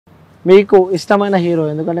మీకు ఇష్టమైన హీరో?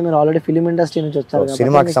 ఎందుకంటే మీరు ఆల్రెడీ ఫిలిం ఇండస్ట్రీ నుంచి వచ్చారు కాబట్టి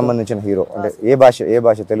సినిమాకి సంబంధించిన హీరో అంటే ఏ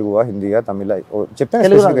భాష తెలుగువా, హిందీయా, తమిళ?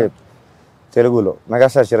 చెప్పాను తెలుగులో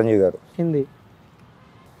మెగాస్టార్ చిరంజీవి గారు. హిందీ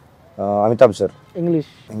అమితాబ్ సార్.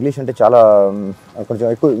 ఇంగ్లీష్ అంటే చాలా కొంచెం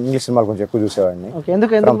ఎక్కువ ఇంగ్లీష్ సినిమాలు కొంచెం ఎక్కువ చూసేవాడిని.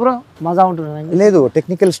 ఎందుకు బ్రో మజా ఉంటుంది? లేదు,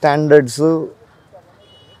 టెక్నికల్ స్టాండర్డ్స్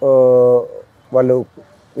వాళ్ళు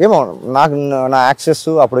ఏమో నాకు నా యాక్సెస్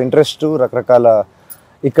అప్పుడు ఇంట్రెస్ట్ రకరకాల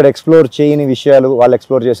ఇక్కడ ఎక్స్ప్లోర్ చేయని విషయాలు వాళ్ళు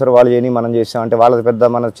ఎక్స్ప్లోర్ చేశారు, వాళ్ళు చేయని మనం చేసాం అంటే వాళ్ళది పెద్ద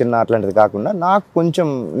మన చిన్న అట్లాంటిది కాకుండా నాకు కొంచెం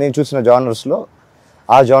నేను చూసిన జానర్స్లో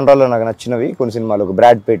ఆ జానరాలో నాకు నచ్చినవి కొన్ని సినిమాలు. ఒక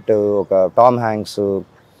బ్రాడ్ పిట్, ఒక టామ్ హ్యాంక్స్,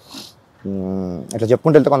 ఇట్లా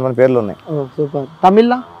చెప్పుకుంటే వెళ్తే కొంతమంది పేర్లు ఉన్నాయి.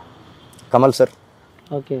 తమిళ Kamal sir,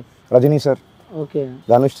 Rajani sir,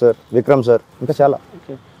 Dhanush sir, Vikram sir, ఇంకా చాలా.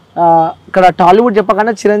 ఇక్కడ టాలీవుడ్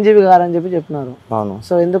చెప్పకుండా చిరంజీవి గారు అని చెప్పినారు. అవును.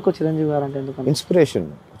 సో ఎందుకు చిరంజీవి గారు అంటే ఎందుకు? ఇన్స్పిరేషన్.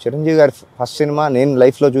 చిరంజీవి గారి ఫస్ట్ సినిమా నేను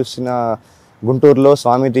లైఫ్లో చూసిన గుంటూరులో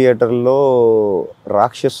స్వామి థియేటర్లో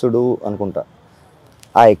రాక్షసుడు అనుకుంటా.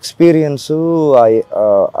 ఆ ఎక్స్పీరియన్సు,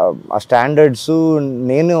 ఆ స్టాండర్డ్స్,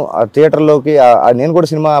 నేను ఆ థియేటర్లోకి నేను కూడా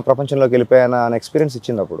సినిమా ప్రపంచంలోకి వెళ్ళిపోయాను అనే ఎక్స్పీరియన్స్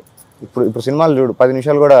ఇచ్చింది అప్పుడు. ఇప్పుడు సినిమాలు చూడు 10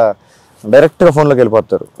 నిమిషాలు కూడా డైరెక్ట్గా ఫోన్లోకి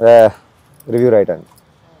వెళ్ళిపోతారు రివ్యూ రాయటానికి.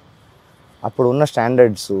 అప్పుడు ఉన్న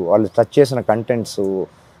స్టాండర్డ్స్, వాళ్ళు టచ్ చేసిన కంటెంట్స్,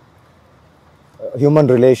 హ్యూమన్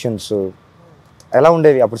రిలేషన్స్ ఎలా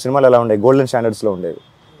ఉండేవి అప్పుడు సినిమాలు, ఎలా ఉండేవి గోల్డెన్ స్టాండర్డ్స్లో ఉండేవి.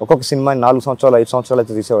 ఒక్కొక్క సినిమా 4 సంవత్సరాలు 5 సంవత్సరాలు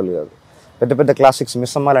అయితే తీసేవాళ్ళు కాదు. పెద్ద పెద్ద క్లాసిక్స్,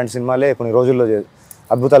 మిస్ అమ్మ లాంటి సినిమాలే కొన్ని రోజుల్లో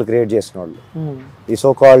అద్భుతాలు క్రియేట్ చేసిన వాళ్ళు. ఈ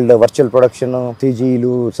సోకాల్డ్ వర్చువల్ ప్రొడక్షన్,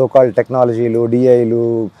 టీజీలు, సోకాల్డ్ టెక్నాలజీలు, డిఐలు,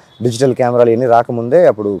 డిజిటల్ కెమెరాలు ఇవన్నీ రాకముందే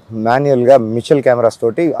అప్పుడు మాన్యువల్గా మిచెల్ కెమెరాస్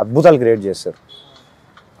తోటి అద్భుతాలు క్రియేట్ చేశారు.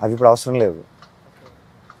 అవి ఇప్పుడు అవసరం లేదు.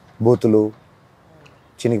 బూతులు,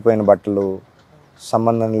 చినిగిపోయిన బట్టలు,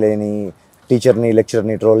 సంబంధం లేని టీచర్ని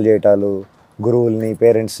లెక్చరర్ని ట్రోల్ చేయటాలు, గురువుల్ని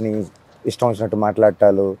పేరెంట్స్ని ఇష్టం వచ్చినట్టు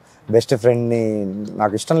మాట్లాడటాలు, బెస్ట్ ఫ్రెండ్ని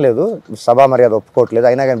నాకు ఇష్టం లేదు, సభా మర్యాద ఒప్పుకోవట్లేదు,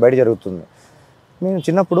 అయినా కానీ బయట జరుగుతుంది. మేము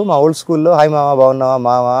చిన్నప్పుడు మా ఓల్డ్ స్కూల్లో హాయ్ మామ, బాగున్నావా,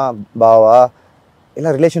 మామ, బావా, ఇలా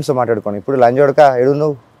రిలేషన్స్తో మాట్లాడుకోండి. ఇప్పుడు లంజోడక ఎడు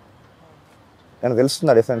నువ్వు, నేను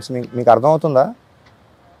తెలుస్తుందా డిఫరెన్స్? మీకు అర్థమవుతుందా?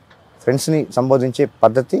 ఫ్రెండ్స్ని సంబోధించే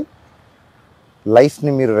పద్ధతి,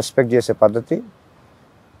 లైఫ్ని మీరు రెస్పెక్ట్ చేసే పద్ధతి.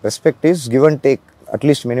 Respect is give and take,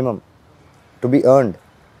 at least minimum to be earned.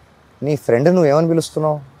 నీ ఫ్రెండ్ నువ్వు ఏమని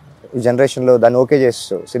పిలుస్తున్నావు ఈ జనరేషన్లో? దాన్ని ఓకే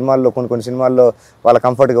చేస్తారు. సినిమాల్లో కొన్ని సినిమాల్లో వాళ్ళ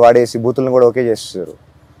కంఫర్ట్గా వాడేసి బూతులను కూడా ఓకే చేస్తారు,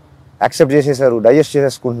 యాక్సెప్ట్ చేసేసారు, డైజెస్ట్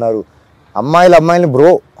చేసేసుకుంటున్నారు. అమ్మాయిలని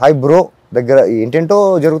బ్రో, హాయ్ బ్రో దగ్గర ఏంటేంటో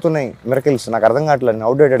జరుగుతున్నాయి మిరకిల్స్. నాకు అర్థం కావట్లేదు. నేను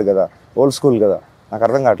అవుట్డేటెడ్ కదా, ఓల్డ్ స్కూల్ కదా, నాకు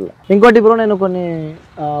అర్థం కావట్లేదు. ఇంకోటి బ్రో, నేను కొన్ని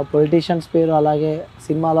పొలిటీషియన్స్ పేరు అలాగే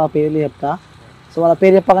సినిమాలో పేర్లు చెప్తా. సో వాళ్ళ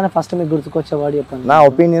పేరు చెప్పగానే ఫస్ట్ మీకు గుర్తుకొచ్చేవాడు చెప్పండి. నా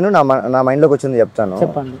ఒపీనియన్ నా మైండ్లోకి వచ్చింది చెప్తాను.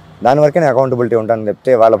 చెప్పండి. దాని వరకే నేను అకౌంటబిలిటీ ఉంటాను.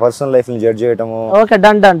 చెప్తే వాళ్ళ పర్సనల్ లైఫ్ని జడ్జ్ చేయటము. Okay,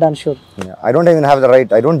 done sure. I don't even have the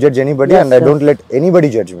right. I don't judge anybody and I don't let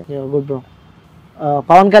anybody judge me. Good bro.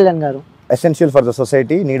 Pawan Kalyan గారు, essential for the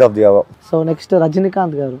society, need of the hour. So next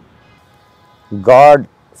Rajinikanth గారు, God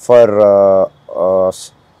for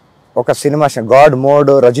ఒక cinema God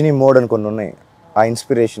mode, Rajani mode అని కొన్ని ఉన్నాయి. ఆ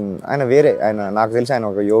inspiration ఆయన వేరే. ఆయన నాకు తెలిసి ఆయన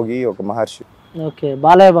ఒక యోగి, ఒక మహర్షి. ఓకే.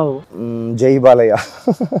 బాలయ్య బాబు, జై బాలయ్య.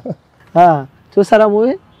 చూసారా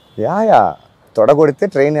మూవీ? యా తొడగొడితే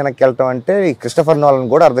ట్రైన్ వెనక్కి వెళ్ళటం అంటే క్రిస్టఫర్ నోలన్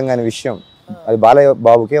కూడా అర్థం కాని విషయం. అది బాలయ్య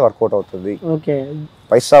బాబుకే వర్కౌట్ అవుతుంది. ఓకే.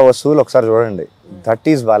 పైసా వసూలు ఒకసారి చూడండి. That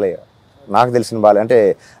is Balayya. నాకు తెలిసిన బాలయ్య అంటే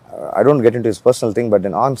I don't get in to his personal thing, but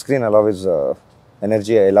then on screen I love his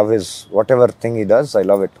energy, I love his what ever thing he does, I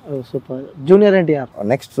love it. Super. Junior NTR,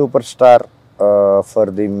 next super star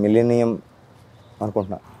for the millennium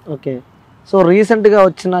అనుకుంటున్నా. Okay. So రీసెంట్గా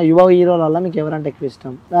వచ్చిన యువ హీరోల మీకు ఎవరంటే ఎక్కువ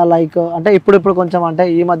ఇష్టం? Like అంటే ఇప్పుడు కొంచెం అంటే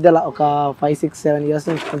ఈ మధ్యలో ఒక 5, 6, 7 ఇయర్స్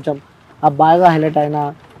నుంచి కొంచెం బాగా హైలైట్ అయిన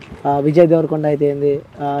విజయ్ దేవరకొండ అయితే ఏంది,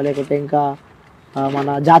 లేకపోతే ఇంకా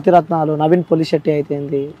మన జాతిరత్నాలు నవీన్ పొలిశెట్టి అయితే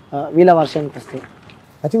ఏంది, వీళ్ళ వర్షన్కి వస్తే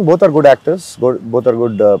I think both are good actors, both are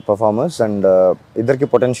good performers and ఇద్దరికి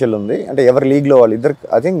పొటెన్షియల్ ఉంది. అంటే ఎవరి లీగ్లో వాళ్ళు ఇద్దరు,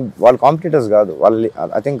 ఐ థింక్ వాళ్ళు కాంపిటీటర్స్ కాదు వాళ్ళు.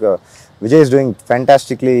 I think Vijay is doing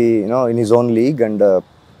ఫ్యాంటాస్టిక్లీ in his own league and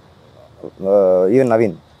even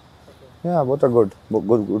Naveen. Yeah, both are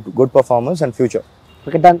good performers and future.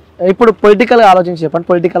 Okay, done. ఇప్పుడు పొలిటికల్ ఆలోచించి చెప్పండి,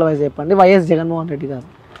 పొలిటికల్ వైజ్ చెప్పండి. వైఎస్ జగన్మోహన్ రెడ్డి గారు.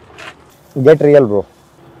 Get real bro.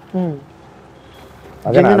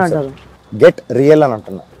 అంటారు. గెట్ రియల్ అని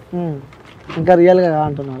అంటున్నా. ఇంకా రియల్గా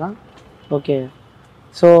అంటున్నారా? ఓకే.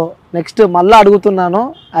 సో నెక్స్ట్ మళ్ళీ అడుగుతున్నాను,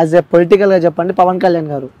 యాజ్ ఏ పొలిటికల్గా చెప్పండి. పవన్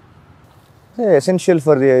కళ్యాణ్ గారు essential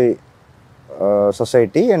for the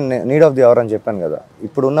society and need of the hour అని చెప్పాను కదా.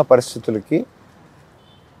 ఇప్పుడున్న పరిస్థితులకి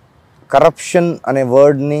కరప్షన్ అనే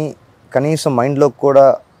వర్డ్ని కనీసం మైండ్లోకి కూడా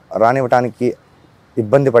రానివ్వటానికి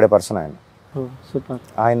ఇబ్బంది పడే పర్సన్ ఆయన. సూపర్.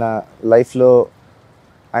 ఆయన లైఫ్లో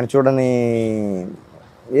ఆయన చూడని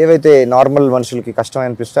ఏవైతే నార్మల్ మనుషులకి కష్టం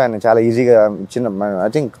అనిపిస్తే ఆయన చాలా ఈజీగా ఐ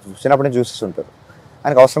థింక్ చిన్నప్పటి నుంచి చూస్తుంటారు.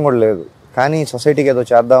 ఆయనకు అవసరం కూడా లేదు, కానీ సొసైటీకి ఏదో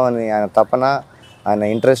చేద్దామని ఆయన తపన, ఆయన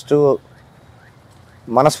ఇంట్రెస్ట్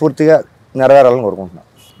మనస్ఫూర్తిగా నెరవేరాలని కోరుకుంటున్నాను.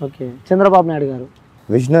 ఓకే, చంద్రబాబు నాయుడు గారు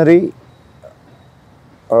విజనరీ,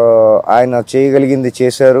 ఆయన చేయగలిగింది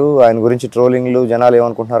చేశారు. ఆయన గురించి ట్రోలింగ్లు జనాలు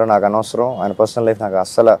ఏమనుకుంటున్నారో నాకు అనవసరం, ఆయన పర్సనల్ లైఫ్ నాకు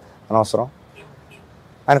అస్సలు అనవసరం.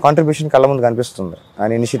 ఆయన కాంట్రిబ్యూషన్ కళ్ళ ముందు కనిపిస్తుంది,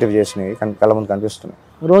 ఆయన ఇనిషియేటివ్ చేసినవి కళ్ళ ముందు కనిపిస్తున్నాయి.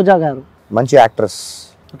 రోజా గారు మంచి యాక్ట్రెస్.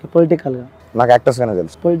 ఓకే, పొలిటికల్గా నాకు యాక్టర్స్గానే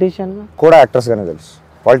తెలుసు, పొలిటీషియన్ కూడా యాక్టర్స్గానే తెలుసు,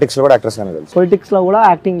 పాలిటిక్స్లో కూడా యాక్టర్స్గానే తెలుసు. పొలిటిక్స్లో కూడా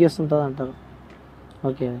యాక్టింగ్ చేస్తుంటుంది అంటారు.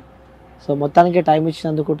 ఓకే, సో మొత్తానికి టైం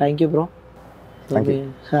ఇచ్చినందుకు థ్యాంక్ యూ బ్రో.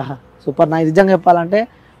 సూపర్. నాకు నిజంగా చెప్పాలంటే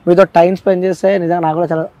మీతో టైం స్పెండ్ చేస్తే నిజంగా నాకు కూడా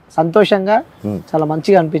చాలా సంతోషంగా, చాలా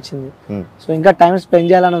మంచిగా అనిపించింది. సో ఇంకా టైం స్పెండ్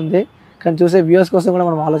చేయాలని ఉంది, కానీ చూసే వ్యూవర్స్ కోసం కూడా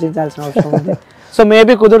మనం ఆలోచించాల్సిన అవసరం ఉంది. సో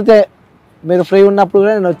మేబీ కుదిరితే మీరు ఫ్రీ ఉన్నప్పుడు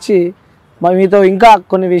కూడా నేను వచ్చి మీతో ఇంకా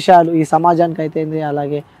కొన్ని విషయాలు ఈ సమాజానికి అయితే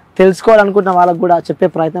అలాగే తెలుసుకోవాలనుకుంటున్న వాళ్ళకి కూడా చెప్పే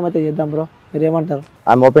ప్రయత్నం అయితే చేద్దాం బ్రో. మీరు ఏమంటారు?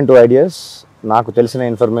 I'm open to ideas. నాకు తెలిసిన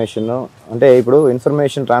ఇన్ఫర్మేషన్ అంటే ఇప్పుడు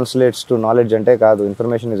ఇన్ఫర్మేషన్ ట్రాన్స్లేట్స్ టు నాలెడ్జ్ అంటే కాదు,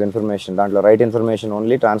 ఇన్ఫర్మేషన్ ఇస్ ఇన్ఫర్మేషన్. దాంట్లో right information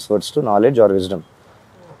only transfers to knowledge are wisdom.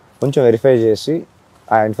 కొంచెం వెరిఫై చేసి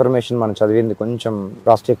ఆ ఇన్ఫర్మేషన్ మనం చదివింది కొంచెం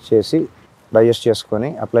క్రాస్ చెక్ చేసి డైజెస్ట్ చేసుకొని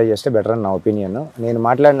అప్లై చేస్తే బెటర్ అని నా ఒపీనియన్. నేను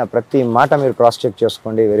మాట్లాడిన ప్రతి మాట మీరు క్రాస్ చెక్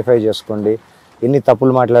చేసుకోండి, వెరిఫై చేసుకోండి. ఎన్ని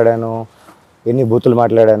తప్పులు మాట్లాడాను, ఎన్ని బూతులు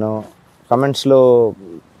మాట్లాడాను, కమెంట్స్లో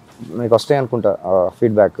మీకు వస్తాయి అనుకుంటా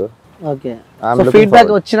ఫీడ్బ్యాక్. ఓకే,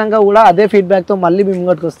 ఫీడ్బ్యాక్ వచ్చినాక కూడా అదే ఫీడ్బ్యాక్తో మళ్ళీ మీ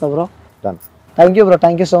ముంగటికి వస్తా bro. Done. Thank you bro,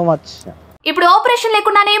 thank you so much. ఇప్పుడు ఆపరేషన్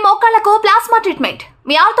లేకుండానే మోకాళ్లకు ప్లాస్మా ట్రీట్మెంట్.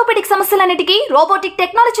 మీ ఆర్థోపెడిక్ సమస్యలన్నిటికీ రోబోటిక్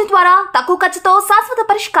టెక్నాలజీ ద్వారా తక్కువ ఖర్చుతో శాశ్వత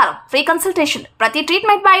పరిష్కారం. Free consultation. ప్రతి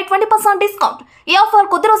ట్రీట్మెంట్ పై 20% డిస్కౌంట్. ఈ ఆఫర్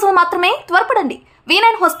కొద్ది రోజులు మాత్రమే. త్వరపడండి.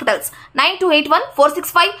 V9 hospitals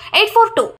 9281465842.